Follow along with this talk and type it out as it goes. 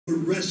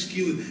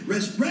rescue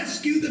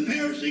the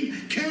perishing,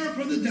 care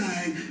for the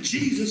dying.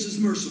 Jesus is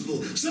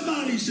merciful.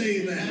 Somebody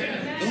say that.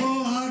 Amen.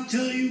 Oh, I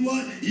tell you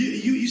what,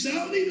 you say, I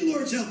don't need the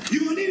Lord's help.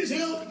 You're going to need his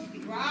help.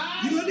 Right.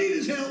 You're going to need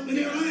his help. Isn't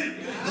that right?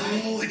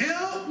 Oh,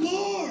 help,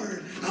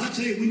 Lord. I'll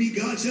tell you, we need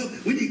God's help.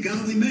 We need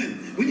godly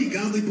men. We need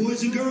godly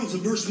boys and girls.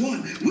 In verse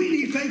 1, we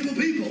need faithful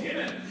people.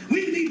 Amen.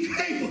 We need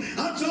faithful.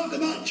 I'll talk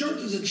about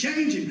churches are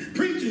changing.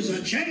 Preachers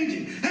are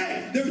changing.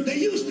 Hey, they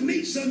used to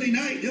meet Sunday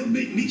night. They don't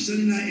meet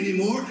Sunday night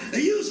anymore.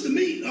 They used to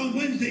meet on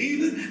Wednesday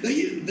evening.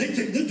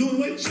 They're doing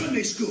away with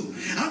Sunday school.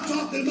 I'm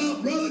talking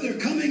about, brother, they're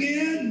coming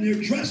in, and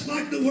they're dressed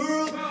like the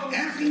world,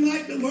 acting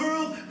like the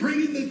world,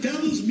 bringing the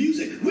devil's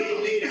music. We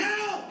need help.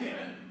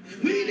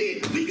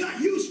 We got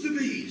used to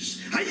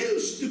be's. I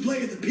used to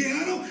play the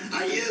piano.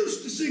 I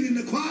used to sing in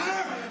the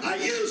choir. I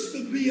used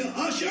to be an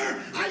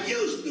usher. I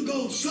used to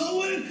go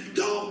sewing.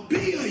 Don't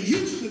be a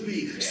used to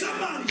be.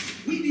 Somebody,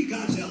 we need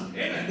God's help.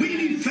 We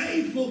need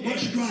faithful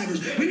bus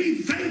drivers. We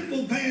need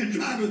faithful van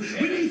drivers.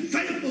 We need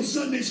faithful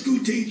Sunday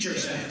school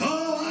teachers.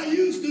 Oh, I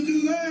used to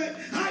do that.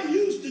 I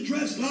used to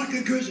dress like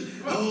a Christian.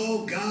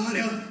 Oh, God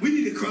help. We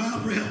need to cry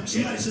out for help.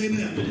 Somebody say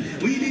amen.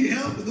 We need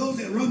help with those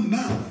that run the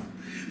mouth.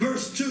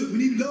 Verse 2, we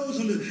need those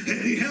on the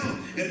help.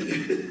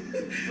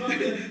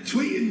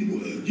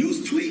 Tweeting,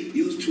 use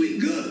tweet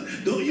good.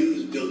 Don't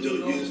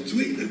use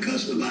tweet to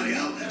cuss somebody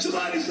out.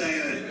 Somebody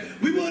say,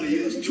 we want to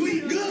use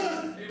tweet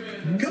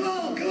good. Come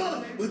on.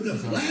 With the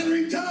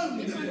flattering tongue,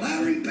 with the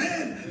flattering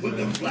pen, with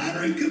the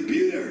flattering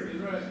computer.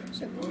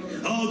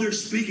 Oh, they're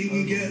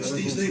speaking against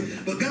these things.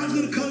 But God's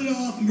going to cut it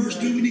off. In verse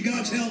 2, we need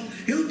God's help.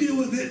 He'll deal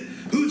with it.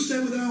 Who would say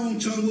with our own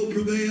tongue will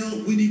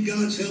prevail? We need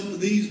God's help with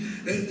these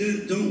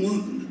that don't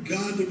want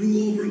God to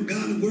rule over them,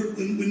 God to work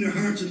in their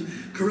hearts and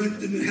correct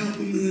them and help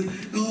them. And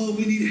oh,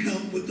 we need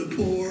help with the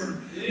poor.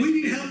 We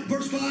need help,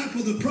 verse 5,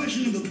 for the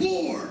oppression of the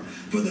poor,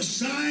 for the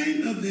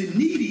sign of the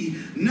needy.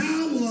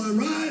 Now will I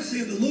arise,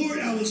 saith the Lord,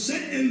 I will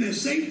set in their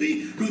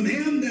safety from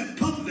him that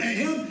puffeth at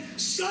him.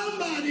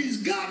 Somebody's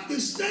got to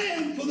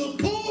stand for the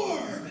poor.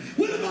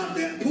 What about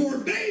that poor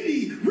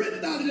baby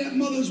ripped out of that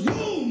mother's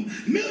womb?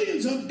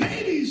 Millions of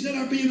babies that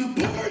are being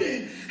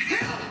aborted.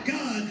 Help,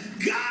 God.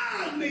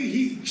 God, may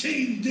he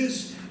change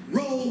this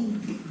roll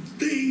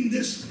thing,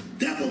 this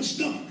devil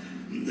stuff,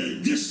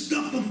 this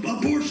stuff of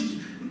abortion.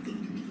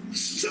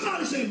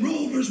 Somebody said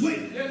roll versus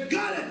weight.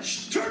 God,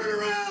 turn it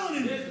around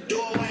and do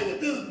away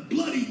with the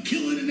bloody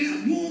killing in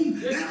that womb,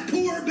 that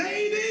poor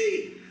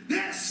baby,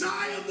 that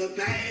sigh of the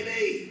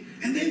baby.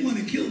 And they want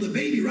to kill the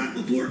baby right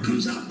before it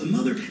comes out the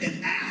mother.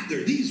 And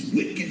after, these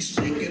wicked,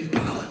 stinking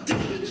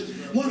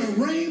politicians want to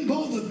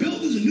rainbow the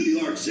buildings of New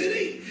York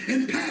City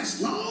and pass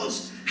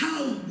laws.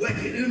 How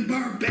wicked and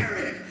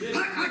barbaric.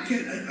 I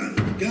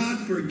can't. God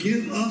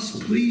forgive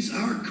us, please,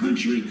 our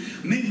country.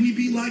 May we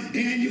be like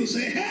Daniel,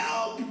 say,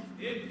 help.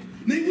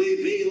 May we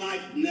be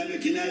like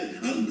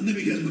Nebuchadnezzar. Not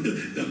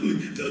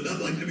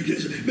like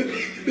Nebuchadnezzar.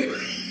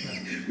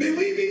 May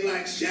we be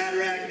like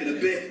Shadrach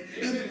and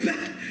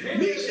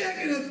Meshach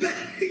and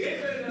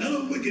Abednego. Not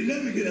a wicked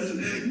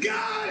Nebuchadnezzar.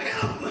 God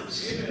help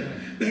us.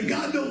 That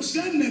God don't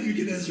send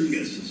Nebuchadnezzar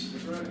against us.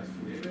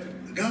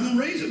 God don't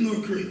raise up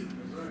North Korea.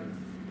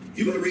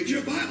 You better read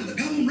your Bible. The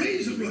God won't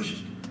raise up Russia.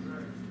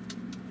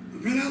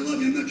 Friend, I love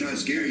you. I'm not trying to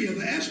scare you,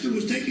 but Esther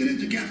was taken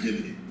into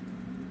captivity.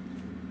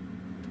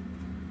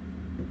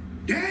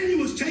 Daniel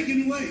was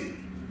taken away.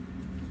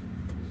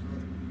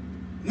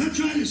 I'm not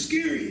trying to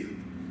scare you.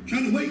 I'm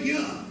trying to wake you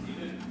up.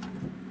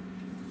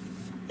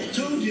 I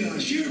told you, I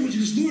shared with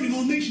you this morning,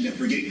 all nations that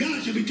forget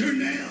God shall be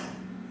turned to hell.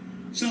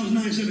 Psalms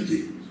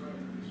 9:17.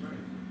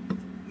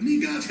 We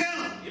need God's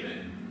help.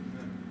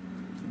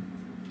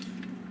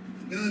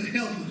 God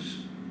help us.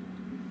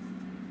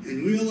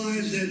 And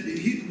realize that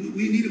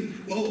we need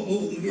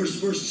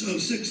verse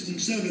 6 and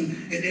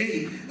 7 and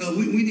 8.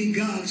 We need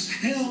God's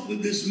help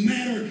with this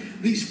matter.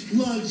 These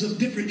floods of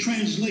different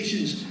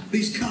translations,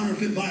 these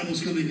counterfeit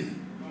Bibles coming in.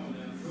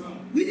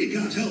 We need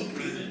God's help,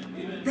 friend.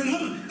 Friend,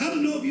 I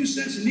don't know if you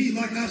sense a need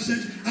like I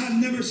sense. I've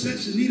never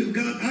sensed the need of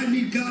God. I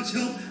need God's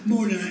help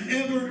more than I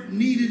ever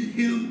needed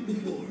Him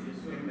before.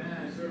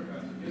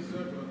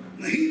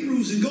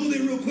 Hebrews, and go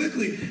there real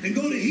quickly, and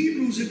go to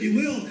Hebrews, if you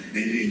will,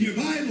 in your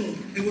Bible,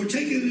 and we're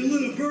taking it a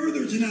little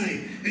further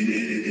tonight,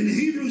 in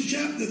Hebrews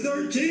chapter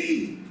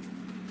 13,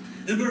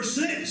 and verse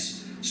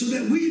 6, so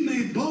that we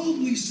may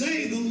boldly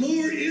say, the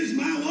Lord is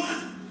my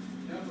what?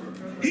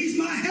 He's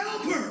my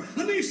helper.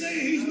 Let me say,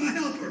 He's my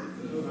helper.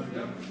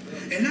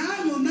 And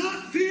I will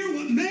not fear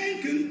what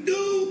man can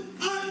do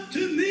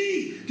unto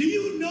me. Do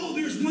you know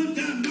there's one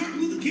time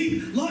Martin Luther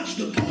King launched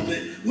a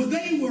pulpit where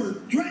they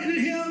were threatening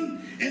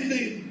him, and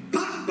they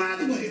bombed, by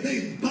the way,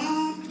 they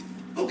bombed.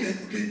 Okay.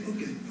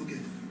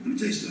 Let me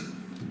tell you something.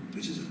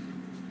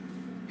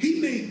 He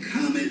made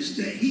comments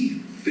that he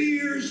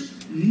fears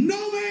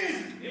no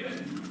man.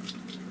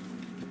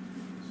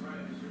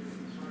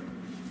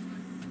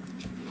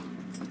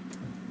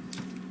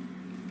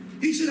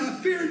 He said, I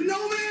fear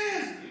no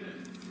man.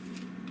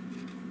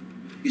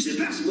 He said,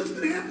 Pastor, what's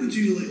been happening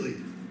to you lately?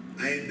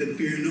 I ain't been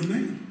fearing no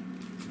man.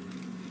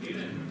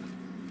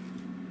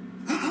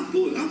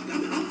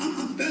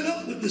 I'm fed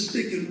up with this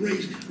stinking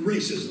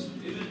racism.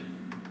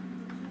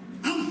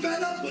 I'm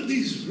fed up with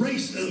these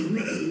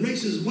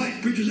racist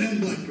white preachers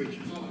and black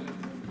preachers.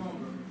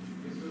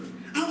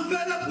 I'm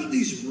fed up with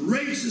these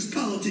racist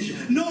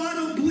politicians. No, I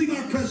don't believe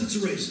our president's a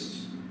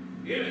racist.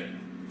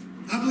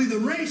 I believe the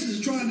racist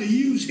is trying to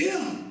use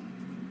him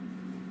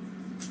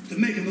to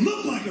make him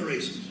look like a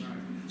racist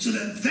so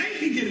that they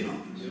can get in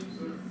office.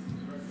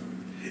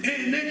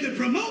 And they can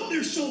promote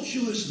their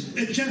socialist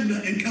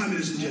agenda and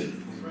communist agenda.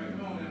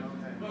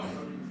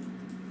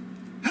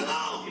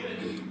 Hello?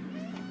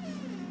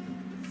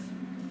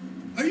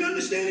 Are you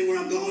understanding where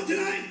I'm going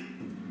tonight?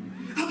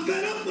 I'm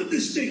fed up with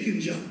this stinking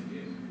junk.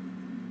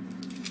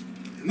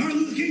 And Martin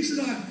Luther King says,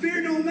 I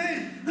fear no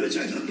man. Let me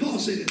tell you something. Paul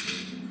said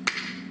this.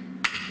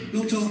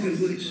 No talking,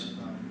 please.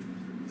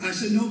 I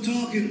said no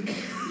talking.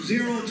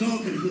 Zero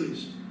talking,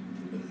 please.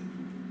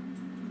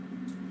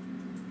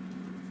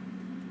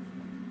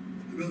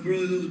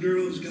 Brother, those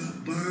girls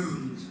got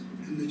bombed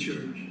in the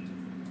church.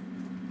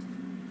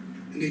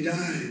 And they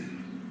died.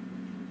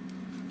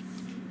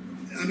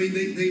 I mean,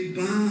 they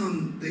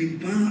bombed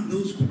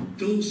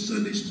those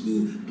Sunday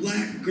school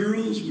black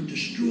girls were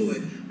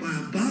destroyed by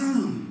a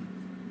bomb.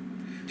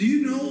 Do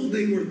you know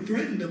they were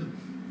threatened to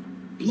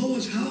blow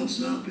his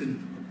house up?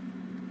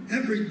 And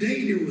every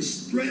day there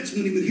was threats.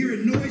 When he would hear a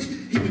noise,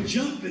 he would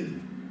jump and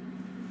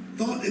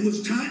thought it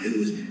was time. It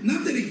was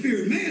not that he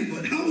feared man,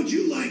 but how would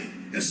you like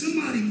if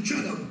somebody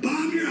tried to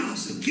bomb your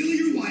house and kill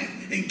your wife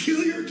and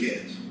kill your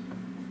kids?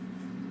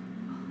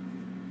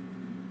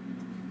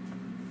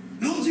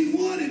 All he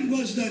wanted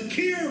was the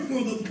care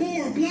for the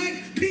poor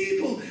black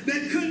people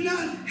that could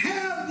not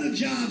have the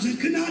jobs and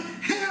could not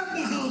have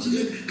the houses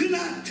and could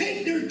not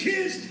take their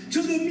kids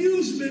to the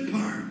amusement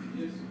park.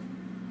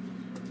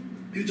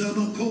 You talk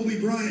about Kobe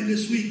Bryant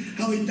this week,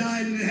 how he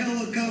died in a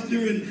helicopter,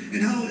 and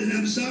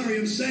I'm sorry,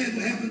 I'm sad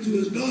what happened to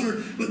his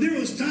daughter, but there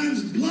was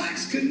times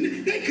blacks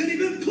couldn't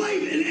even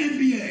play in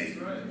NBA.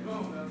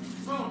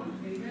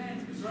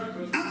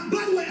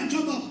 By the way, I'm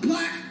talking about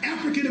black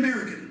African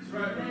Americans.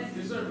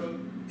 Yes, sir, brother.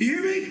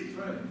 You hear me?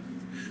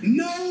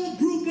 No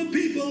group of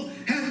people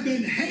have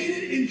been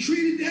hated and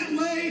treated that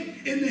way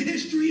in the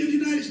history of the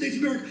United States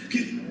of America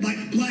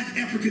like black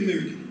African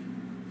American.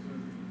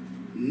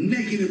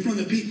 Naked in front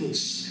of people.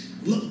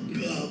 Look,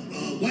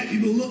 white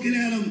people looking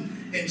at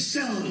them and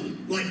selling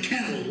them like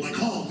cattle, like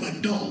hogs,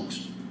 like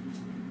dogs,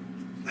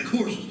 like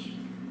horses.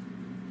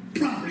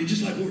 Property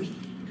just like horses.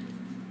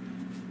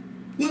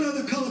 What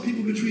other color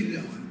people been treated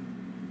that way?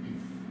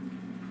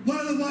 What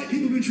other white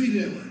people been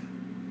treated that way?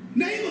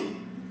 Name them.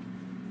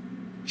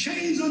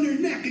 Chains on their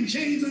neck and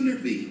chains on their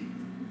feet.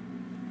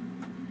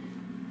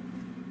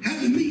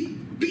 Have the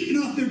meat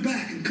beaten off their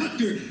back and cut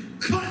their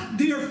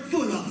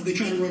foot off if they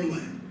try to run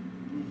away.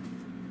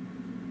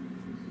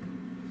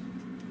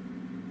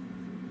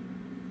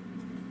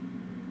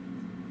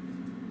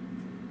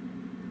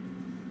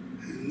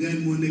 And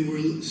then when they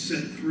were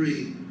set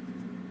free,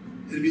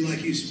 it'd be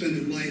like you spend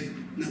a life,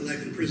 not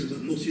life in prison,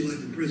 but most of your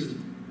life in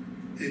prison.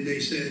 And they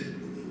said,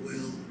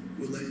 well,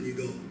 we're letting you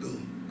go.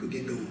 Go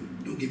get going.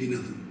 Don't give you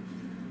nothing.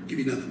 Give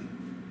you nothing.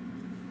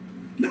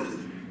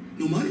 Nothing.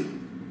 No money.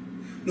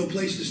 No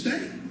place to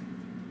stay.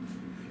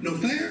 No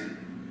fare.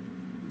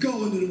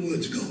 Go into the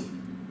woods. Go.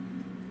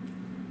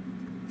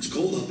 It's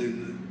cold out there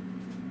tonight.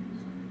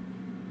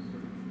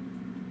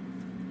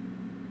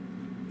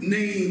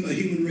 Name a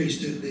human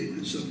race that they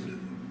suffered it,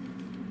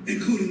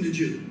 including the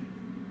Jew,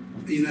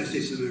 the United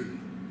States of America.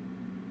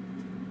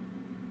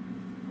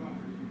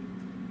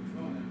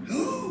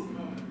 Hello?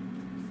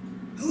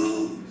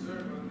 Hello?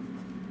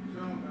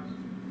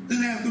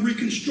 Then after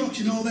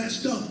Reconstruction, all that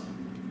stuff,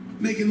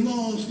 making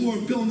laws for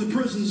them, filling the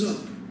prisons up,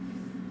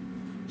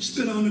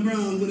 spit on the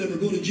ground, whatever,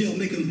 go to jail,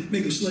 make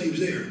them slaves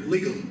there,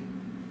 legal.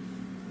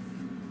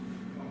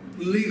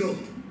 Legal.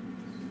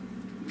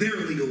 Their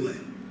legal way.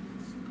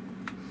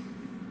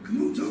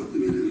 Come on, talk to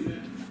me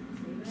now.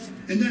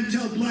 And then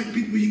tell black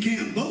people you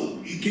can't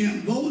vote. You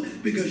can't vote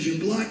because you're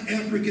black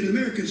African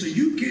American, so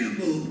you can't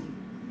vote.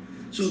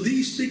 So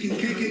these sticking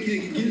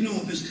KKK can get in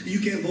office and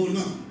you can't vote them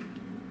out.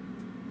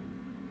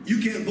 You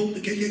can't vote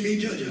the KKK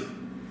judge out.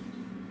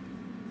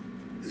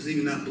 It's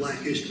even not Black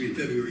History in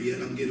February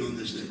yet. I'm getting on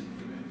this thing.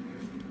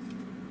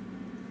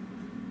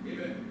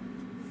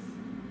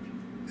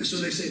 And so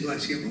they say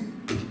blacks can't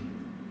vote.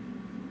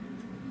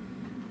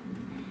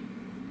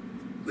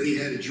 But he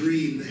had a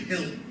dream to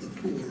help the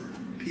poor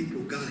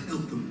people. God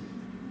helped them.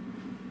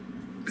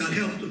 God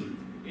helped them.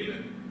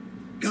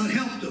 God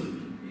helped them.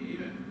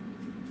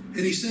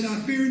 And he said, I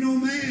fear no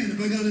man. If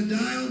I got to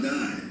die, I'll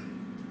die.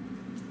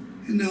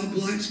 And now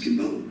blacks can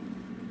vote.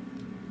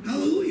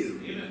 Hallelujah.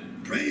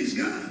 Amen. Praise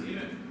God.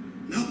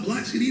 Amen. Now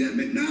blacks can eat at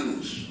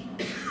McDonald's.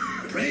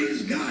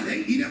 Praise God.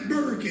 They eat at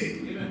Burger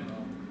King. Amen.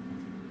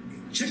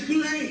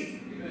 Chick-fil-A.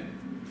 Amen.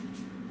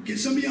 Get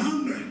some of your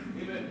hunger.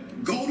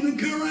 Amen. Golden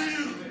Corral.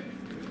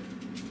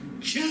 Amen.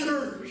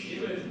 Cheddar's.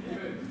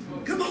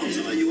 Amen. Come on,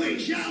 some of you ain't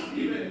shouting.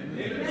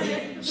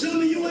 Amen. Some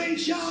of you ain't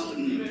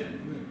shouting. Amen.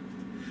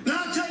 But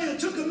I'll tell you, it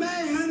took a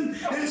man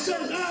that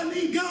says, I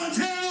need God's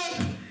help.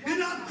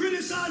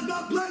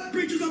 by black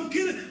preachers. I'm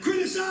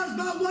criticized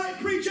by white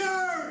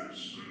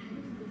preachers.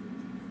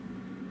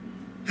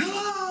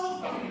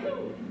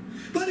 Hello?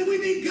 But we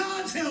need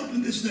God's help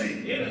in this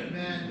thing.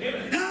 Amen.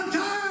 And I'm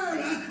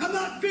tired. I'm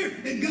not fear.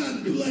 And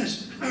God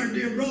bless our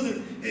dear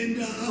brother.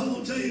 And I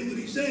won't tell you what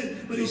he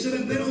said, but he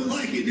said if they don't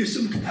like it, there's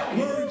some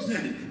words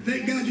that,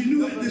 thank God you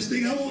knew this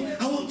thing. I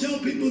won't tell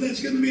people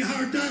that's going to be a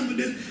hard time with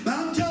this. But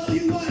I'm telling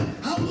you what,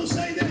 I will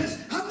say this.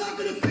 I'm not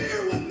going to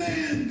fear what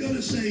man's going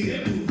to say.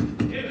 Isn't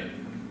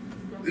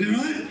it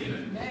right?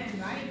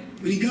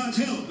 We need God's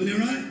help.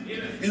 Isn't it right?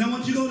 And I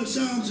want you to go to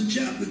Psalms in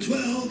chapter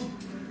 12.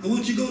 I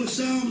want you to go to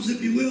Psalms,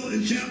 if you will,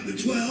 in chapter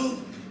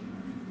 12.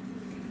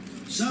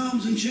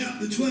 Psalms in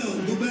chapter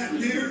 12. Go back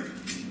there.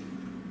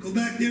 Go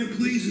back there,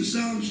 please, in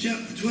Psalms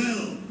chapter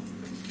 12.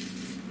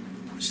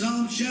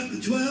 Psalms chapter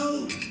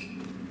 12.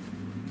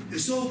 And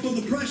so for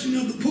the oppression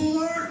of the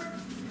poor,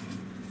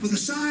 for the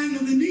sighing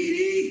of the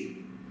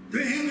needy,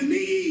 they have a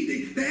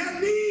need. They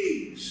have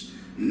needs.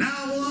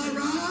 Now will I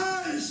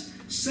rise,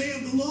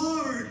 saith the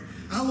Lord.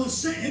 I will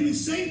set him in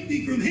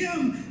safety from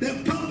him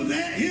that puffeth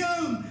at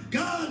him.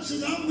 God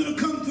says, I'm going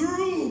to come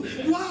through.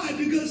 Why?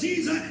 Because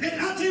he's a, and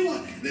I'll tell you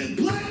what, the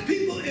black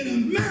people in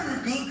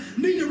America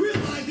need to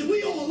realize that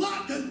we owe a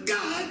lot to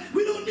God.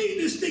 We don't need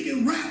this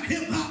stinking rap,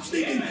 hip-hop,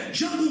 stinking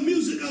jungle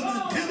music of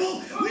the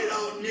devil. We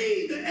don't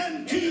need the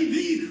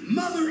MTV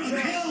mother of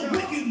hell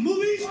wicked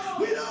movies.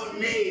 We don't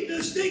need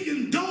the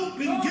stinking dope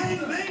and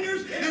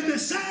gangbangers and the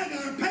sag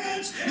our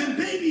pants and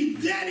baby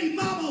daddy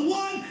mama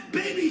 1,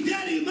 baby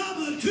daddy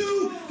mama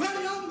 2.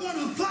 Buddy, I'm going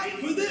to fight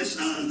for this,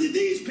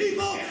 these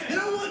people, and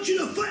I want you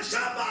to fight.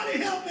 Somebody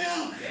help me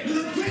out.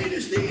 The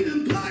greatest need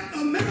in black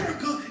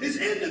America is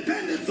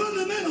independent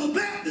fundamental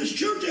Baptist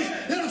churches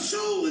that are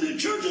soul winning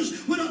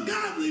churches with a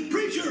godly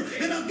preacher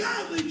and a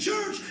godly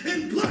church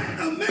in black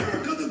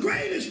America. The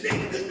greatest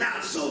need is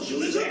not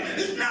socialism,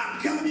 it's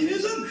not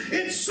communism,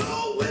 it's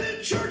soul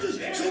winning churches.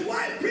 So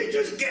white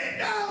preachers, get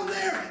down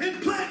there and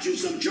plant you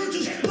some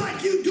churches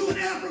like you do in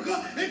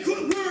Africa and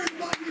quit worrying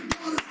about your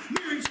daughter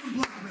marrying some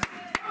black man.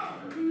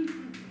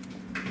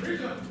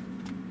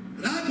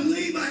 And I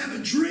believe I have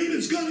a dream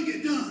it's going to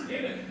get done.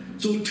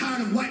 So I'm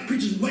tired of white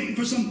preachers waiting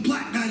for some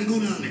black guy to go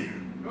down there.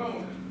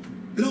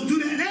 They don't do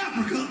that in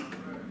Africa.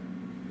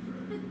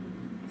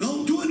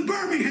 Don't do it in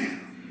Birmingham.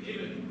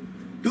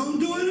 Don't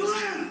do it in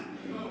Atlanta.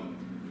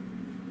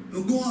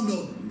 Don't go on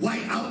the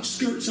white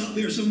outskirts out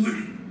there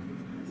somewhere,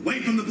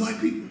 away from the black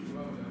people.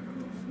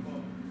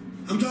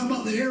 I'm talking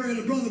about the area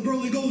that Brother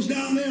Burley goes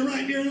down there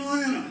right there in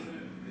Atlanta,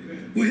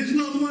 where his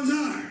loved ones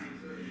are.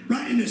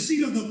 Right in the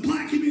seat of the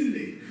black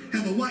community.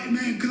 Have a white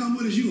man come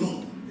with his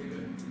U-Haul.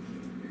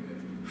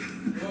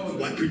 The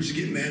white preachers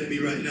get mad at me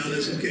right now.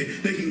 That's okay.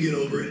 They can get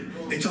over it.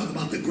 They talk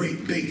about the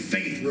great big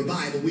faith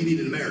revival we need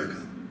in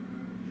America.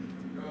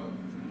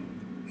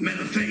 Men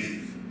of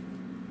faith.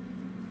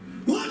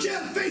 Why don't you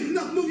have faith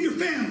enough to move your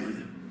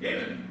family?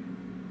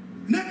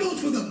 And that goes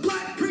for the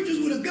black preachers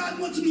where God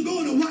wants them to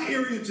go in the white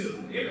area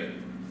too.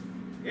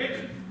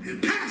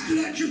 And pastor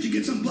that church and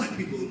get some black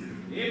people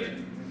in there.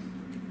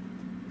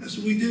 That's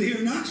what we did here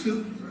in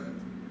Knoxville.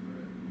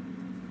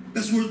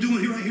 That's what we're doing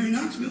here right here in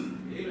Knoxville.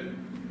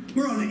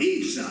 We're on the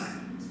east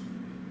side.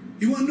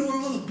 You want to know where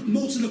all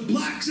most of the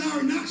blacks are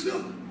in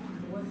Knoxville?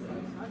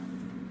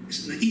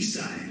 It's on the east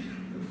side.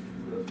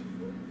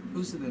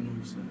 Who said that on the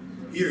east side?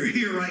 You're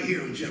here right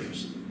here on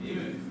Jefferson.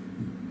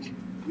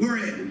 We're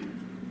it.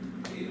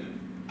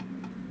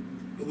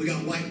 But we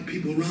got white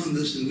people around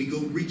us and we go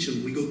reach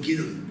them. We go get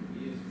them.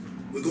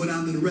 We go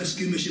down to the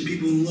rescue mission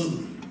people and love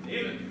them.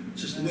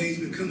 It's just the way he's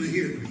been coming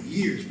here for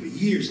years, for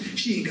years.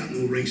 She ain't got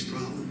no race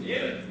problem.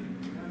 You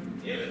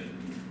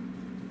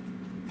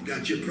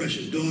got your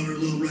precious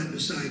daughter-in-law right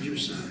beside your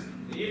side.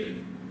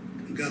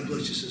 And God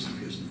bless you, Sister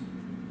Kristen.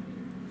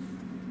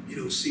 You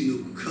don't see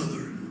no color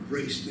and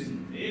race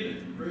thing.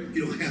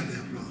 You don't have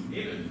that problem.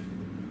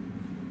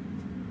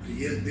 And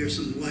yet there's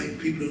some white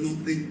people that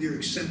don't think they're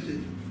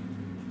accepted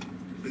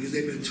because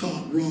they've been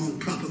taught wrong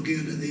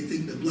propaganda. They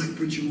think the black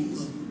preacher won't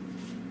love them.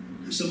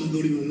 And some of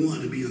them don't even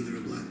want to be under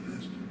a black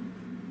pastor.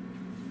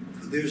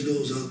 But there's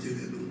those out there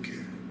that don't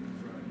care.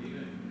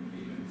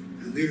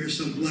 And there are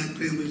some black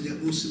families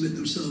that will submit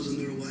themselves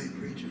under a white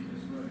preacher.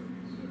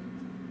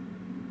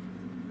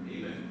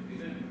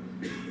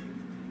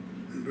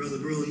 And Brother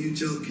Bro, you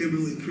tell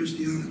Kimberly and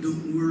Christiana,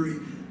 don't worry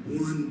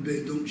one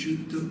bit. Don't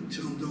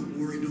tell them, don't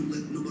worry. Don't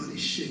let nobody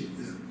shake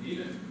them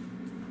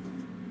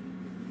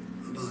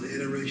about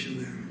interracial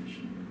marriage.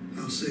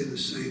 I'll say the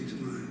same to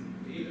my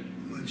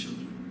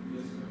children.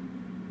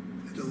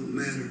 It don't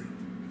matter.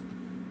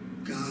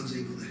 God's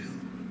able to help.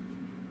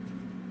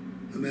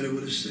 No matter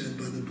what is said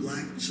by the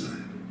black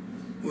side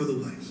or the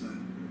white side,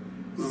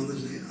 as long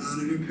as they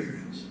honor their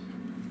parents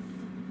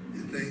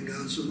and thank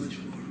God so much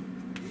for them.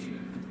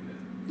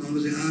 As long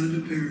as they honor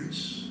their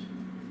parents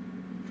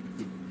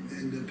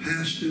and the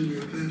pastor and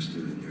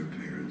their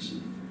parents,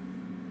 and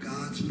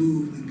God's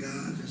moved and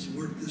God has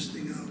worked this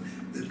thing out,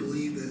 that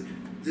believe that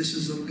this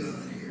is of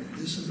God here.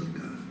 This is of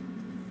God.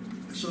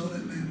 That's all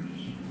that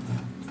matters.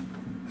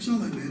 That's all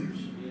that matters.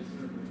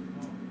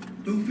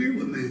 Don't fear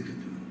what man can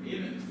do.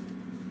 Amen.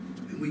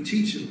 And we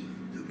teach them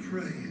to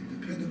pray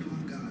and depend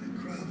upon God and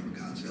cry for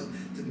God's help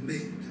to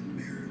make the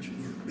marriage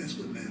work. That's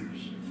what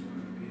matters.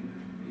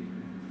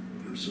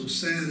 I'm so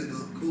sad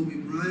about Kobe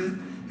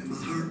Bryant, and my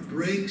heart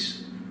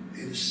breaks,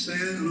 and it's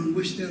sad. I don't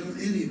wish that on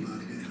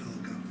anybody, that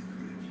helicopter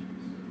crash.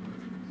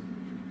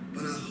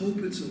 But I hope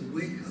it's a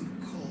wake-up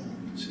call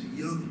to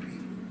young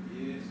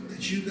people,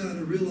 that you got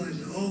to realize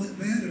that all that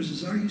matters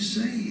is, are you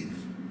saved?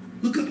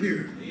 Look up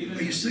here. Amen.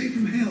 Are you saved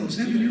from hell? Is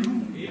heaven your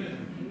home? Amen.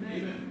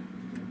 Amen.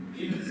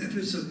 If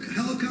it's a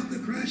helicopter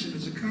crash, if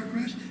it's a car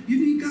crash, you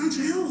need God's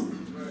help.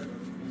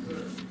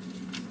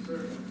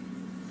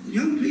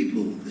 Young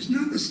people, it's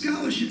not the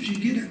scholarships you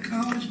get at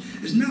college.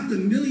 It's not the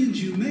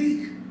millions you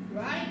make.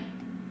 Right.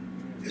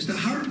 It's the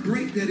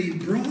heartbreak that he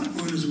brought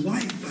on his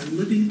wife by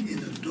living in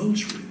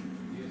adultery.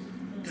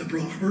 That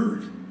brought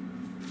hurt.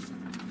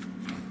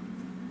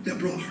 That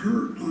brought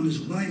hurt on his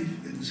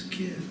wife and his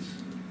kids.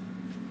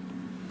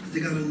 That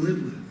they got to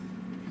live with.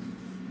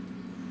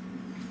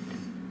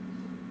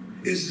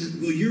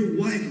 Will your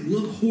wife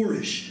look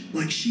whorish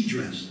like she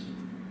dressed?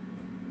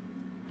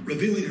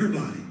 Revealing her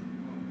body.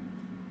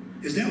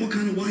 Is that what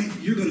kind of wife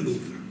you're going to go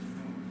through?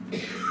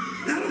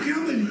 I don't care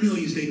how many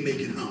millions they make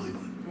in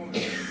Hollywood.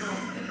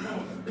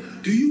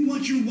 Do you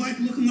want your wife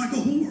looking like a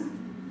whore?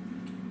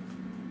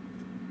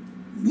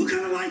 What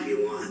kind of life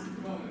you want?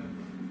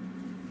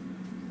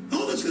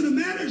 All that's going to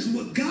matter is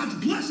what God's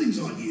blessings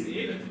on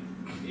you.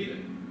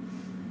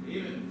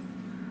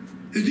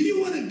 And do you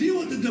want to deal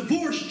with the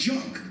divorce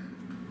junk?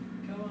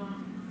 Come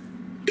on.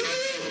 Do you?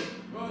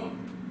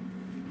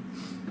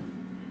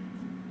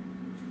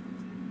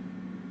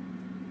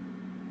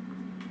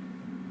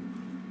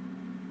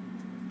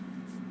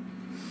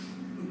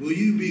 Will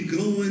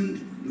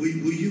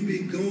you be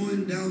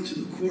going down to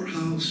the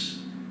courthouse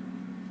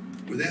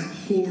with that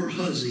whore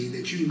hussy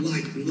that you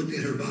liked and looked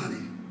at her body?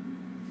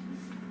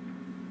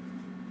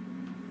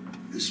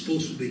 It's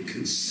supposed to be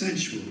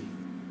consensual,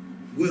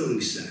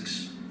 willing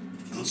sex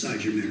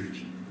outside your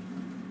marriage.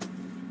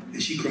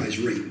 And she cries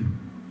rape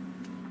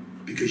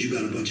because you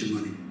got a bunch of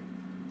money.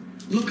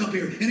 Look up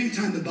here. It ain't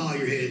time to bow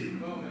your head.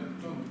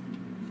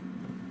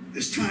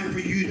 It's time for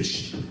you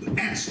to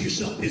ask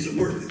yourself, is it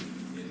worth it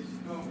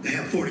to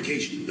have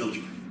fornication and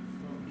adultery?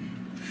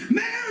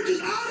 Marriage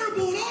is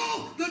honorable and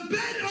all. The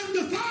bed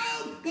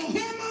undefiled, but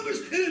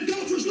whoremongers and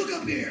adulterers, look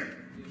up here.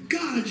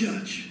 God a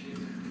judge.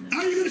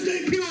 Are you going to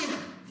stay pure?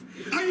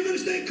 Are you going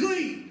to stay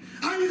clean?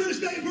 Are you going to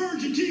stay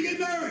virgin till you get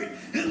married?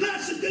 And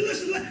listen,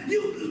 let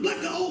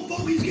the old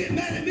fogies get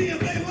mad at me if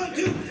they want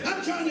to.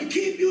 I'm trying to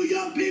keep you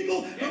young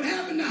people from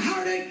having the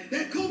heartache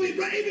that Kobe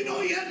Bryant, even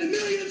though he had the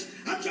millions,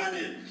 I'm trying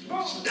to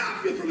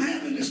stop you from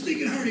having the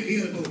stinking heartache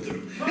you got to go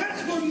through.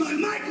 That's for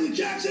Michael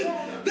Jackson.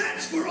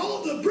 That's for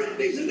all the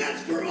Britneys, and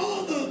that's for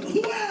all the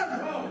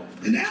whoever.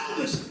 And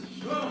Elvis.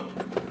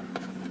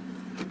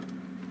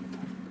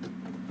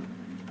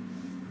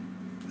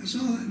 That's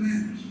all that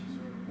matters.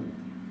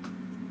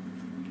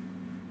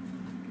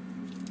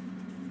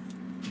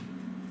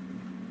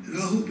 And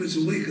I hope it's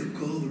a wake-up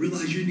call to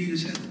realize you need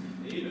his help.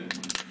 Amen.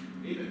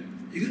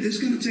 Amen. It's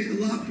going to take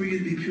a lot for you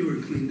to be pure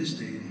and clean this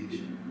day and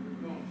age.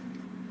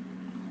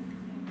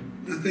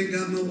 And I thank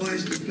God my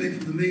wife's been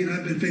faithful to me, and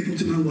I've been faithful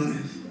to my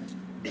wife.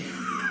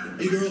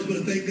 You girls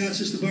better thank God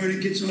Sister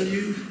Barnett gets on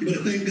you. You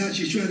better thank God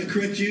she's trying to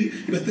correct you.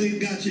 You better thank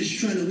God she's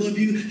trying to love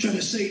you, trying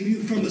to save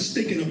you from a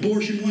stinking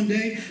abortion one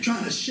day,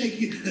 trying to shake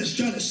you, that's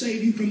trying to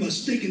save you from a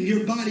stinking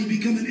your body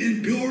becoming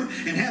impure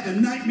and having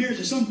nightmares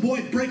of some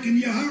boy breaking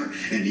your heart,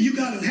 and you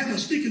got to have a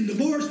stinking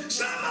divorce.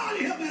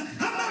 Somebody help me.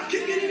 I'm not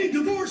kicking any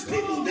divorced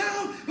people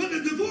down, but the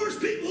divorced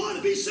people ought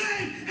to be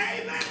saying,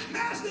 amen,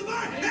 Pastor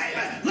Mark,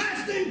 amen.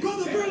 Last thing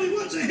Brother Burley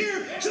wants to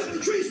hear, Sister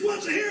Patrice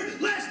wants to hear,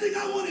 last thing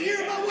I want to hear,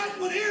 my wife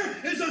want to hear,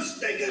 is a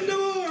stinking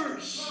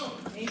divorce.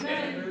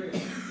 Amen.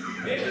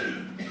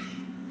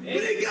 We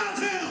need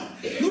God's help.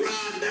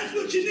 LaRon, that's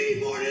what you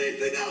need more than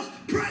anything else.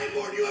 Pray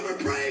more than you ever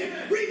prayed.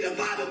 Read the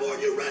Bible more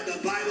than you read the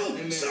Bible.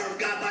 Amen. Serve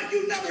God like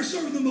you never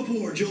served him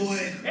before,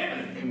 Joy.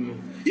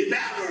 Amen. You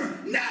never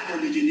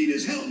did you need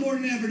his help more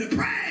than ever to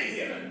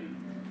pray.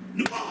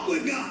 To walk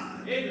with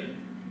God. Amen.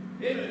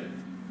 Amen.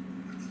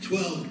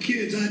 12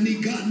 kids, I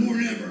need God more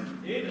than ever.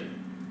 Amen.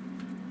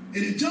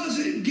 And it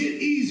doesn't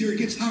get easier, it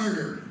gets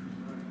harder.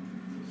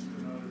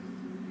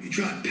 You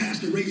try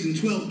pastor raising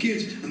 12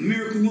 kids, a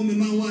miracle woman,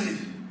 my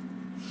wife.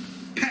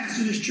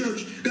 Pastor this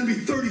church, gonna be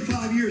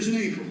 35 years in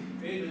April.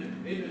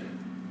 Amen. Amen.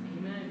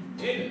 Amen.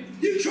 Amen.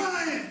 You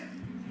try it.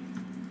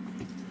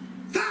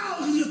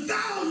 Thousands and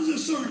thousands of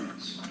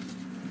sermons.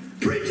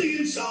 Preaching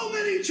in so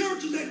many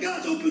churches that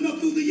God's opened up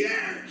through the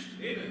years.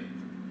 Amen.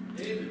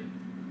 Amen.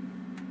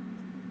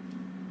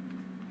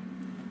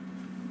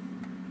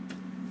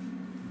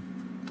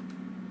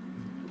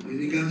 We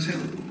need God's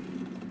help.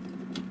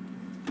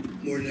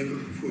 More than ever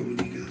before, we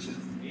need God's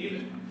help.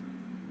 Amen.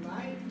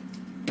 Right.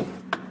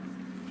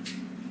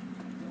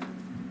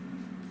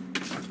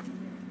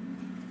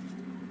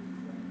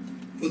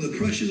 For the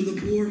oppression of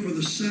the poor, for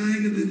the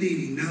sighing of the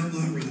needy, now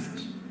I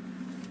rise.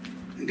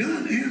 And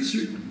God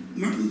answered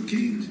Martin Luther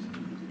King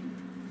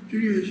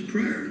Junior's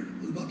prayer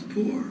was about the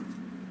poor.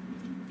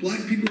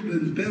 Black people have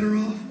been better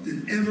off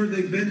than ever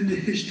they've been in the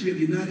history of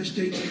the United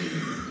States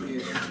of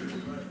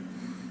America.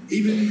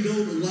 Even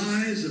though the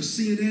lies of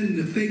CNN and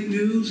the fake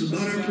news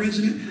about our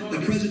president,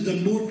 the president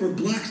done more for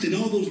blacks than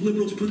all those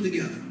liberals put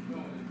together.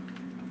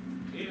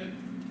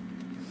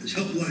 It's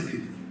helped black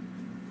people.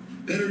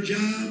 Better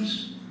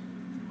jobs,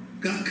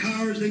 got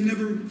cars they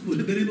never would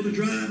have been able to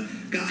drive,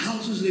 got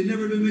houses they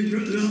never been able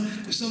to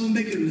drive. If someone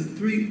making a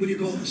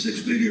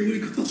six-figure, what do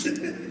you call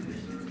it?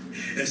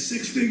 A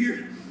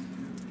six-figure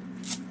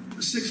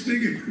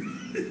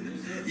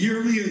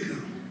yearly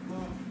income.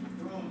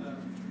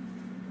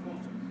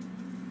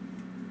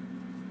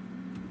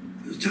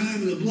 There's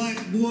time when a black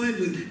boy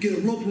would get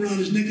a rope around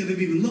his neck if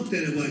he even looked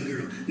at a white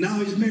girl. Now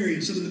he's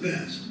marrying some of the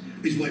best.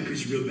 These white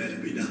preachers are real bad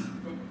at me now.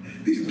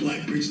 These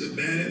black preachers are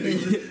bad at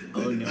me.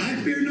 Oh, no. I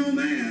fear no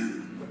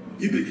man.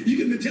 You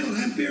can tell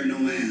I fear no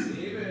man.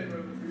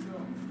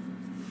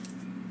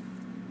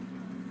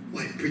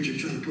 White preacher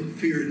trying to put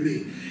fear in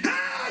me.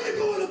 How are you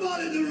going about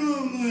it the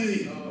wrong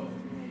way?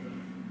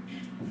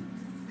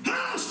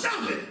 How?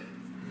 Stop it.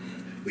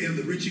 We have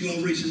the Reaching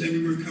All Races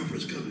Everywhere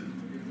conference coming.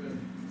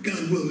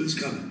 God willing, it's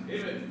coming.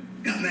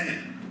 Got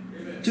mad.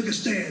 Took a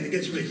stand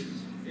against racism.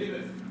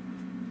 You're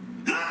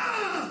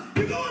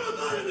going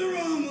about it the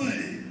wrong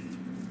way.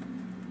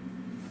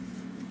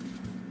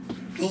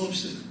 All I'm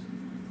saying.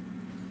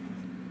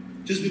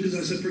 Just because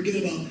I said forget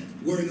about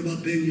worrying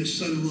about being your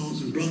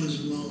son-in-laws and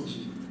brothers-in-laws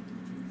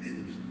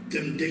and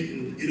them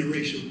dating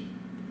interracial.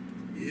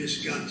 You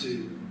just got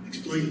to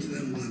explain to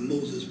them why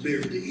Moses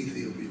buried the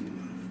Ethiopian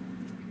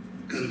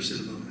woman. Got upset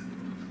about that.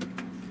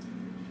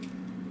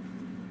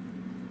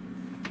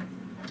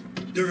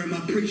 During my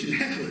preaching,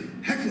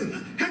 heckling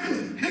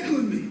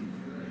me.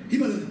 You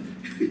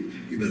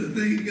better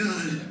thank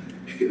God.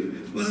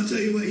 Well, I'll tell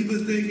you what, he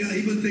better thank God.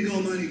 He better thank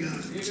Almighty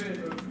God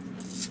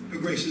for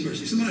grace and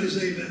mercy. Somebody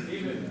say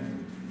amen.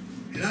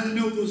 And I didn't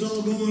know what was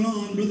all going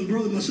on.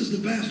 Brother, my sister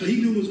pastor,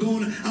 he knew what was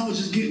going on. I was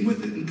just getting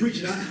with it and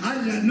preaching. I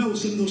did not know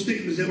some of those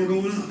statements that were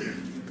going out there.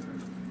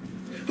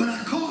 But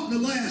I caught the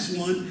last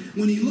one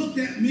when he looked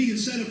at me and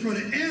said in front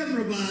of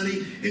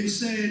everybody and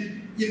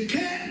said, you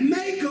can't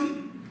make them.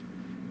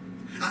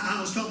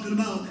 I was talking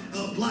about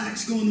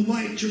blacks going to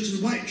white churches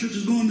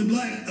going to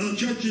black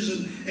churches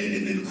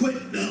and quit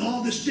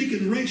all this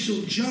stinking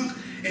racial junk.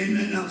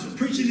 And I was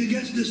preaching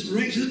against this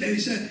racism. And he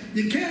said,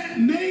 you can't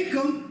make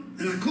them.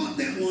 And I caught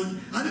that one.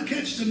 I didn't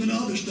catch some of the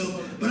other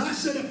stuff. But I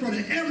said in front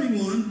of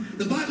everyone,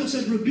 the Bible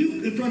said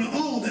rebuke in front of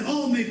all that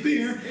all may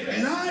fear.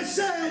 And I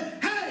said,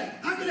 hey,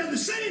 I can have the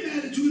same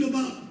attitude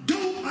about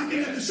dope. I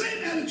can have the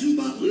same attitude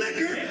about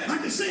liquor. I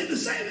can say the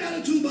same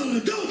attitude about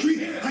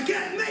adultery. I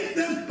can't make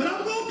them, but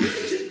I'm going to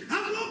preach it.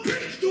 I'm going to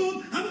preach to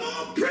them. I'm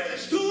going to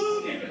preach to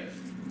them.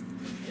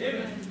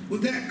 Amen. Well,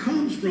 that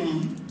comes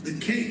from the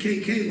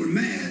KKK were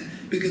mad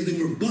because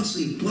they were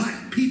busing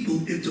black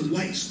people into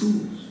white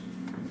schools.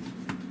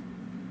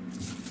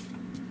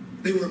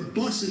 They were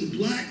busing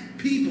black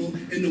people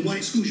into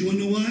white schools. You want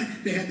to know why?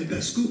 They had the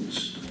best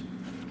schools.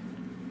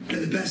 They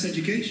had the best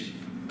education.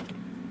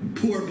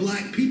 Poor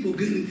black people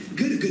getting a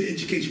good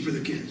education for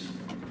their kids.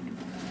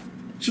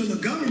 So the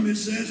government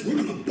says, we're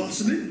going to bus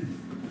them in.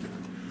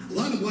 A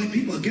lot of white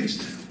people are against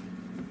that.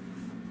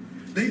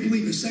 They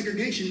believe in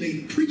segregation.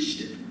 They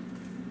preached it.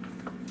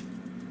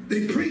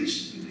 They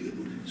preached.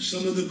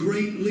 Some of the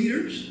great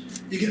leaders.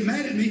 You get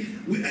mad at me.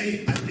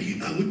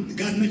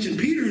 God mentioned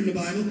Peter in the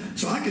Bible,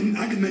 so I can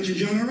mention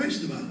John R. Rice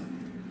in the Bible.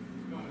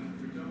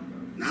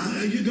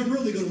 Now you're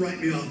really going to write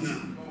me off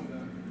now,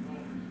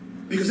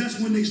 because that's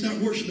when they start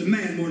worshiping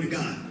man more than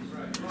God.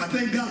 I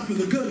thank God for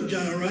the good of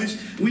John R. Rice.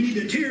 We need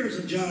the tears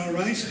of John R.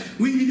 Rice.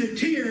 We need the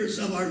tears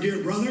of our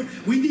dear brother.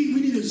 We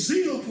need a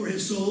zeal for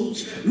his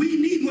souls. We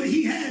need what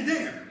he had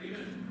there.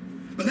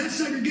 But that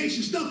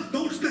segregation stuff,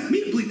 don't expect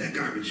me to believe that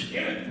garbage.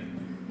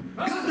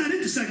 God's not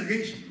into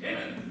segregation.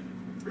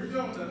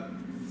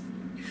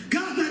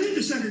 God's not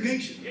into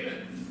segregation.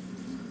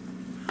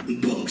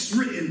 Books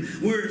written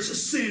where it's a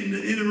sin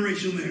in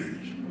interracial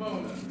marriage.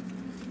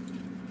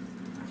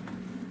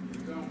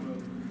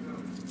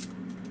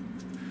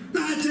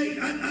 Now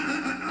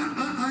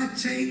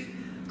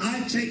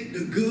I take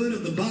the good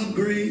of the Bob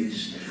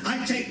Grays.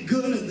 I take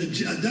good of the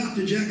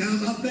Dr. Jack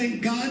Hiles. I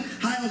thank God,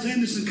 Hiles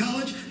Anderson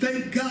College.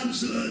 Thank God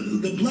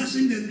the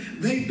blessing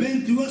that they've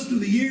been through us through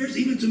the years,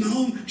 even to my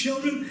own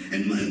children.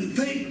 And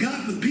thank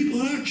God for the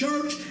people in our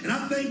church. And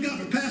I thank God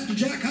for Pastor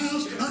Jack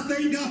Hiles. I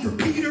thank God for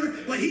Peter,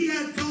 but he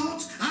had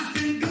faults. I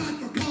thank God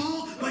for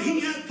Paul, but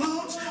he had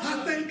faults.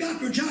 I thank God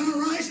for John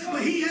R. Rice,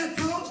 but he had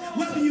faults.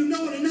 Whether you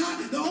know it or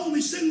not, the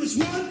only sinless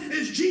one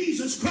is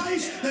Jesus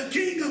Christ, the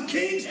King of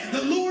Kings,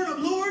 the Lord of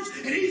Lords,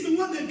 and he's the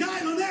one that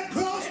died on that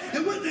cross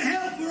and went to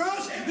hell for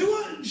us.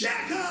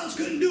 Jack Hiles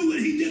couldn't do what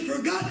he did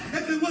for God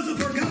if it wasn't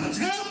for God's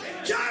help.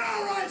 John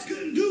R. Rice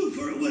couldn't do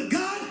with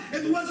God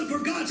if it wasn't for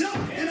God's help.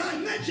 And I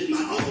mentioned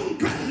my own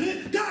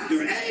president,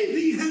 Dr.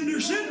 A.V.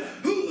 Henderson,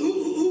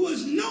 who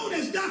was known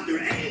as Dr.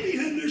 A.V.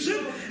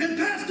 Henderson and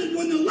pastored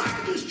one of the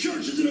largest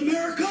churches in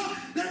America,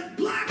 that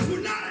blacks were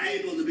not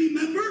able to be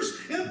members,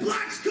 and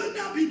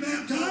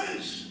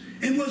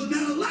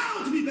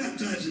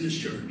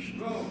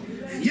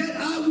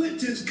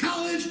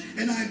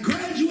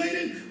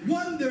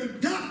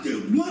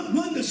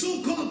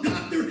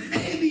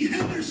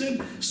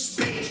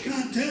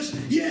contest.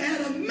 You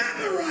had to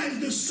memorize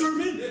the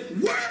sermon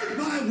word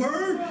by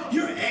word.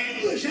 Your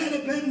English had to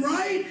have been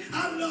right.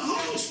 Out of the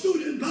whole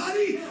student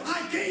body,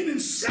 I came in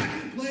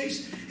second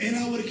place, and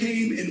I would have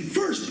came in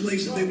first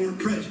place if they weren't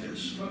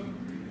prejudiced.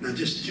 Now,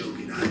 just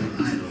joking. I don't.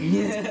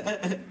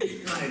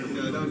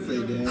 No, don't say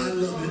that. I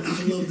love it.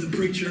 I love the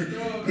preacher.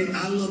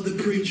 I love the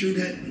preacher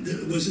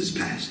that was his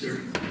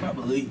pastor.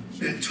 Probably.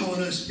 That taught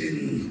us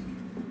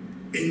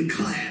in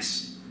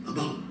class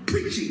about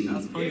preaching. That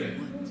was funny.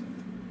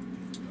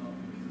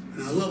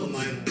 And I love him.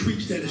 I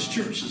preached at his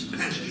church, his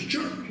pastor's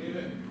church.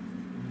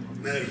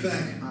 Matter of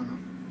fact,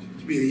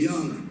 being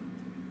young,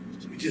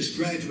 we just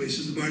graduated.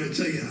 Sister Barnett,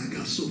 tell you, I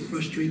got so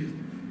frustrated.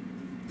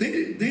 They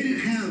didn't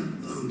have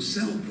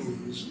cell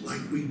phones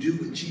like we do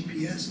with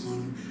GPS on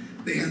them.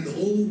 They had the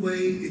old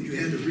way, and you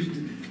had to read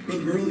the,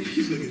 Brother Earl,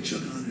 he's going to get a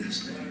chuck out of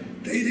this.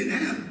 They didn't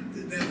have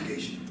the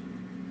navigation.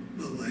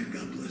 My wife,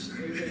 God bless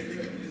her.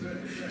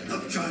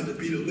 I'm trying to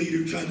be the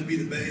leader, trying to be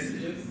the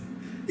man.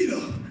 You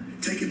know,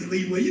 taking the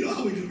lead way. You know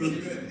how we do, brother.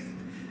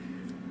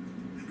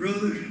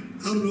 Brother,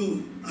 I don't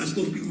know. I was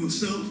supposed to be going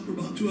south for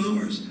about 2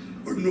 hours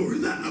or north.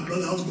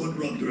 Brother, I was going the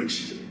wrong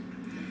direction.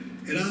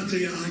 And I'll tell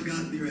you, I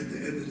got there at the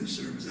end of the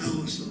service.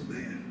 I was so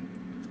mad.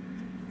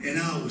 And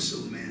I was so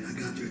mad. I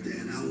got there at the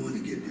end. I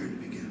wanted to get there in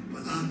the beginning.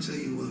 But I'll tell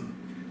you what,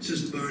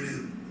 Sister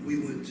Barnett, we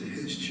went to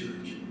his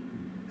church.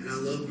 And I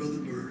love Brother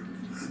Burr.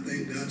 I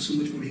thank God so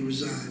much for he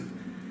resigned.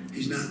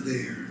 He's not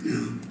there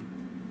now.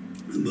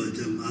 But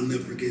I'll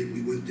never forget,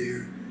 we went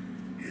there.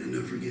 And I'll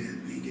never forget,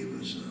 he gave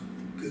us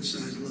a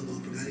good-sized love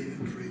offering. I didn't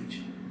even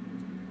preach.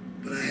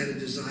 But I had a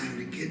desire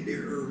to get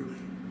there early.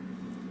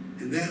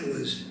 And that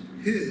was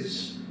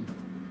his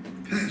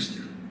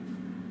pastor.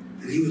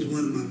 And he was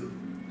one of my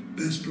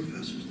best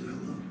professors that I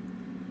love.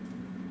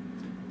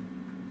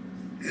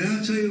 And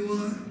I'll tell you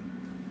what,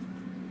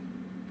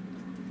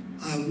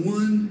 I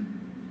won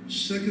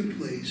second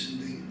place,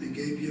 and they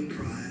gave you a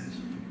prize.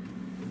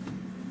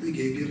 They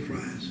gave you a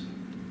prize.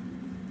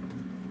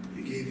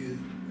 They gave you,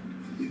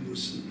 I believe it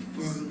was some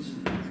funds,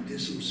 and I did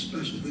some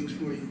special things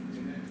for you.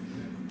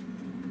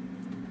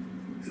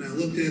 And I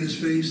looked at his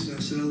face and I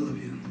said, I love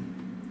you.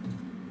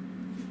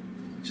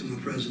 To my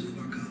president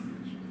of our college.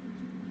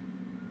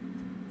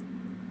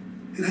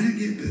 And I didn't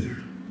get bitter.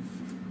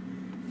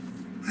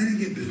 I didn't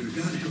get bitter.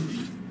 God helped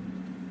me.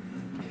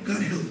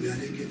 God helped me. I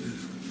didn't get bitter.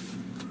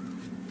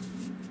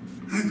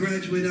 I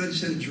graduated. I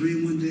just had a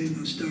dream one day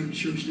when I started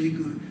church.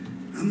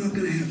 I'm not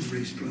going to have the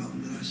race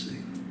problem that I see.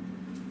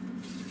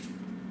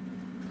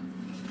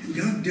 And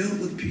God dealt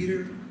with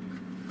Peter.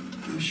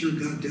 I'm sure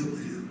God dealt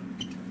with him.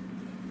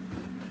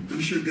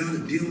 I'm sure God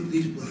will deal with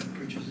these black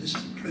preachers. This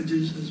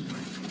prejudice is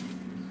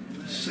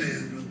white.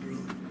 Sad,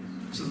 brother.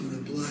 Some of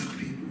the black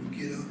people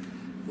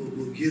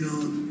will get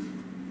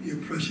on your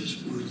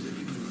precious ones that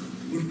you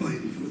love. We're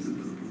fighting for them,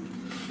 brother.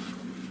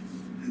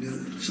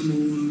 And someone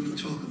won't even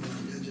talk about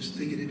it. They're just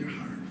thinking in their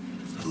heart,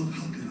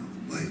 how can a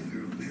white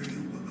girl marry a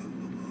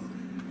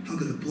how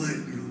can a black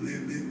girl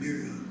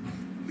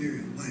marry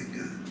a white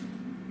guy?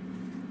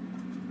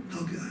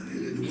 How can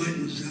and the white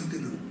ones say, how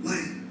can a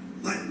white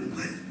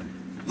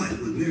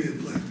one marry a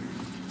black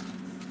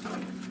girl?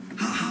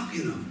 How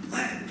can a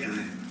black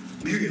guy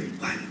marry a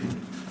white one?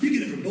 You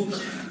get it from both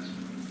sides.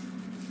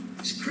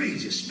 It's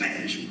crazy. A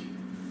Spanish one,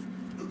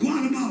 a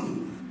Guatemalan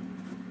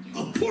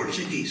one, a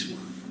Portuguese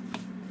one.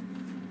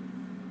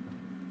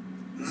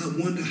 But I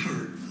won the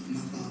heart of my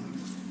father.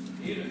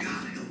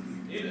 God help me.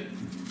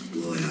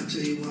 Lord, I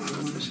tell you what, I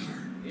won his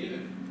heart.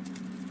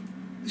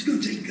 It's going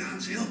to take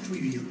God's help for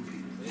you young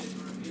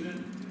people.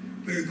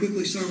 Very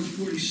quickly, Psalms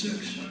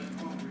 46.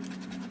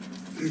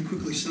 Very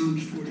quickly,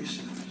 Psalms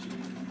 46.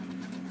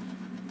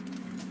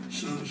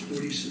 Psalms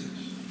 46.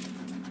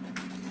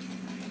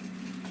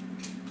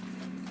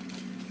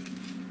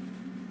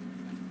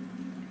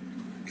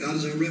 God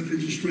is our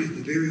refuge and strength,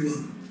 and very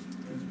well.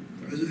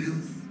 Present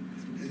health.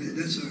 And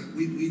that's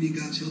we need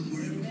God's help more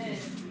than ever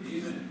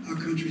before. Our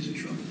country's in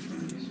trouble,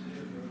 friends.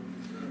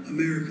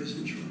 America's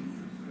in trouble.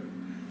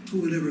 Who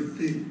would ever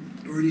think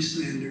Bernie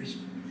Sanders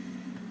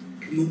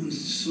promoting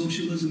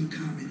socialism and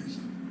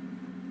communism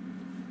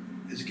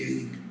is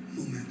gaining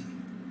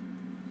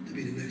momentum to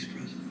be the next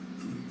president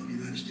of the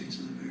United States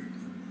of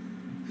America?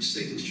 And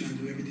Satan's trying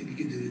to do everything he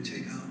can do to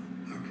take out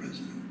our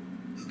president,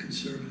 a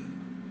conservative,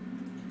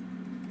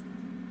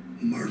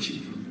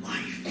 marching for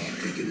life,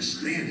 taking a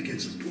stand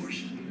against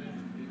abortion.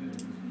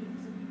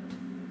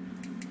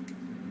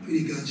 We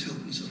need God's help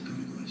in this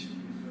upcoming election.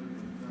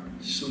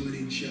 So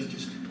many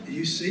judges. And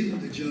you see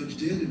what the judge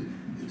did, and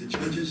the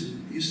judges,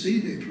 and you see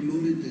they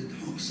promoted the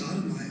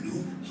sodomite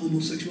and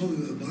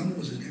homosexuality. Obama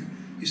was in there.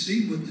 You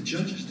see what the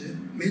judges did,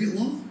 made it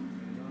law.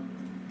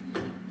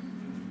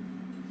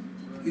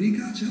 We need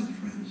God's help,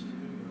 friends.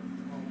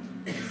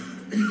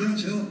 We need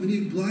God's help. We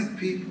need black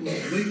people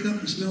to wake up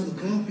and smell the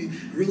coffee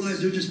and realize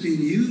they're just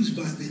being used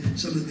by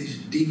some of these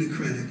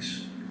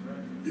democrats.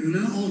 They're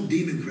not all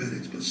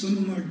democrats, but some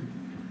of them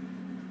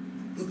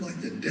look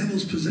like the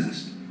devil's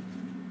possessed.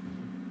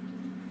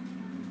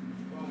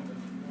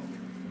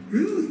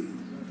 Really?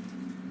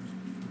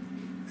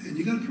 And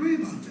you got to pray. pray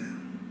about that.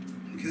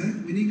 Okay?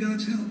 We need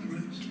God's help,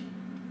 friends.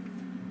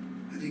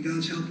 I need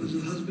God's help as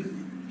a husband.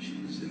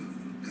 She's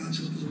God's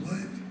help as a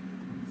wife.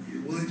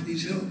 Your wife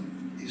needs help.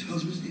 These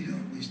husbands need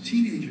help. These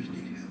teenagers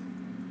need help.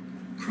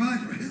 Cry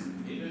for help.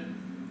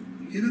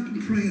 Amen. Get up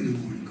and pray in the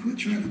morning. Quit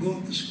trying to go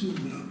off to school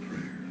without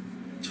prayer.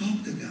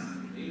 Talk to God.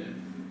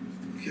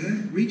 Amen.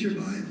 Okay? Read your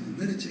Bible.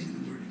 Meditate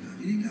in the Word of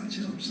God. You need God's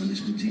help. Sunday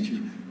school teacher,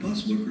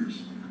 bus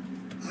workers.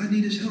 I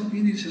need his help.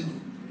 You need his help.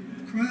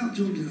 Cry out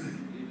to him tonight.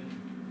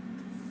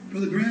 Amen.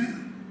 Brother Grant,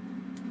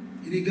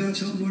 you need God's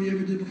help more than you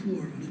ever did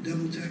before when the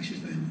devil attacks your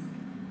family.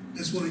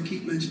 That's why I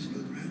keep mentioning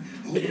Brother Grant.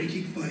 I hope you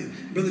keep fighting.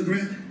 Brother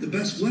Grant, the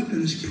best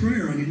weapon is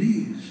prayer on your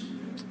knees.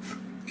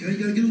 Okay? You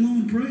got to get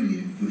along and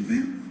pray for the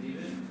family.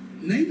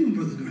 Amen. Name them,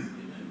 Brother Grant.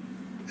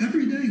 Amen.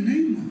 Every day,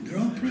 name them. They're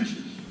all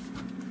precious.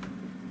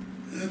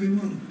 Every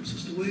one of them.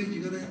 Sister Wade,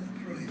 you got to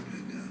pray.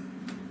 Thank God.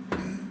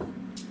 Okay?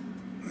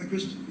 All right,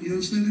 Krista, you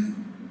understand that?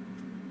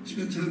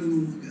 Spend time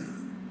alone with God.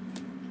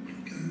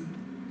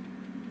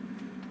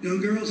 Okay?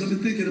 Young girls, I've been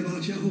thinking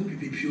about you. I hope you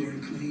be pure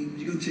and clean.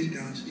 You're going to take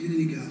God's, you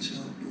need God's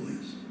help,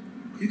 boys.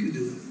 You can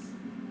do it.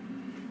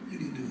 You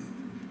can do it.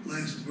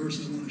 Last verse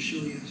I want to show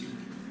you is in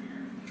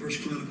 1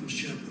 Chronicles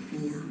chapter 4.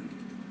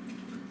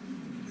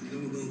 And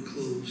then we're going to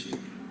close here.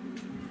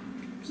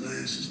 So I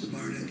asked Sister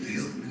Barnett to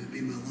help me to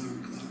be my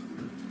alarm clock.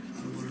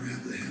 I don't want her to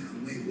have to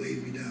wave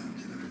me down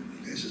tonight.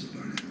 Okay, Sister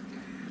Barnett?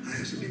 I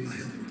asked her to be my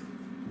helper.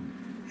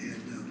 And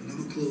but I'm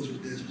going to close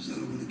with this because I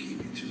don't want to keep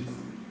you too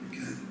long.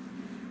 Okay?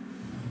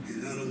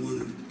 And I don't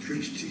want to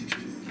preach to you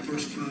too long. 1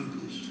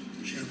 Chronicles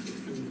chapter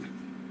 4.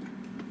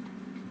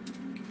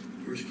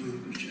 1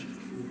 Chronicles chapter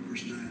 4,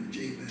 verse 9.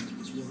 Jabez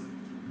was what?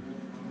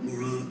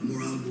 More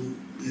honorable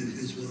than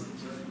his what?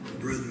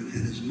 Brethren.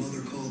 And his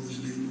mother called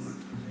his name what?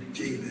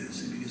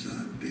 Jabez. And because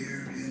I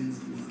bear him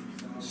with what?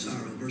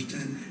 Sorrow. Verse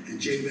 10. And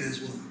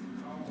Jabez what?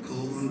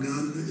 Called on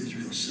God of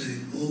Israel,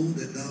 saying, oh,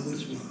 that thou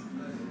wouldest what?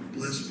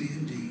 Bless me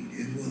indeed.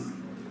 And what?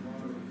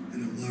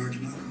 And enlarge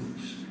my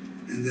coast.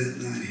 And that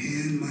thy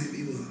hand might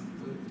be what?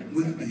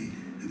 With me.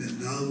 And that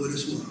thou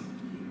wouldest what?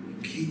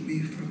 Keep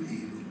me from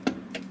evil.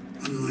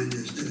 Underline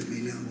this, that it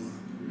may not what?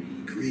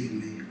 Grieve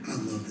me. I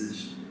love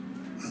this.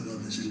 I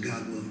love this. And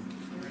God will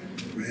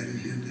grant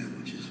him that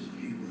which is what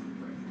he will.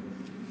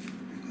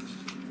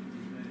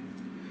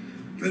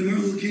 Friend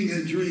Martin Luther King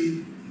had a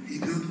dream. He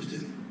accomplished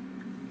it.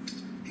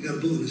 He got a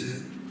bullet in his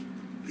head.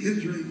 He had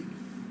a dream.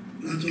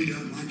 And I told you,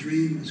 my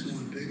dream is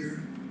going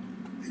bigger,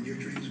 and your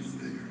dream is going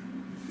bigger.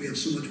 We have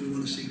so much we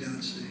want to see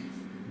God see.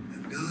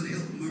 And God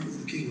helped Martin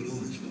Luther King with all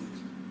his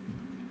faults.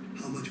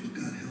 How much would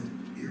God help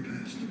your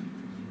pastor?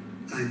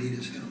 I need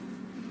his help.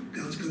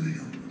 God's going to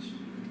help us.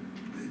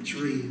 A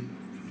dream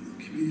from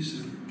the community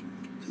center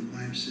to the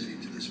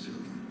YMCA to this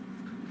building.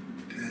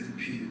 Padded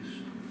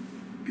pews.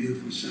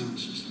 Beautiful sound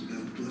system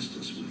God blessed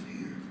us with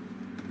here.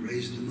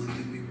 Raised the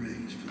money we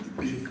raised for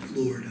the beautiful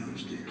floor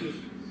downstairs.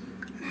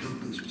 And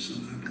helped us with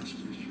some of our bus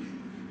ministry.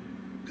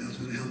 God's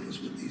going to help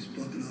us with these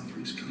bucket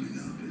offerings coming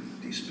up and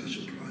these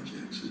special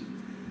projects. And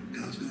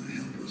God's going to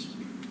help us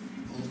with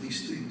all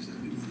these things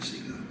that we want to see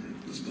God do.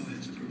 Let's bow our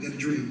heads and pray. We've got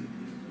a dream.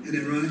 Isn't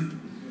that right?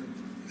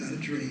 Got a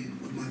dream.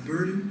 With my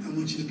burden, I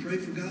want you to pray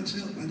for God's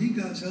help. I need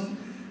God's help.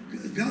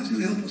 God's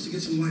going to help us to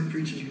get some white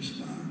preachers to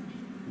respond.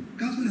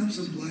 God's going to help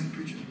some black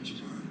preachers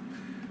respond.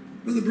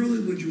 Brother Burley,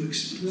 would you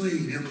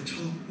explain, have a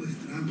talk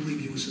with, and I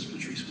believe you and Sister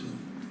Patrice will,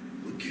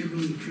 with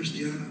Kimberly and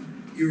Christiana,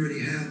 you already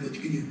have, but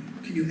can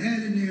you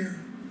add in there,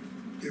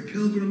 they're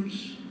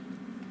pilgrims,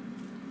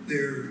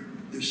 they're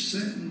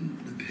setting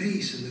the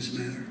pace in this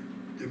matter,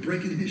 they're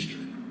breaking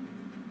history.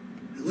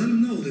 And let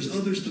them know there's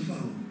others to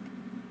follow.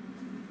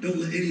 Don't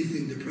let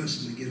anything depress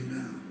them and get them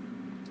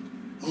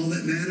down. All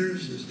that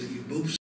matters is that you both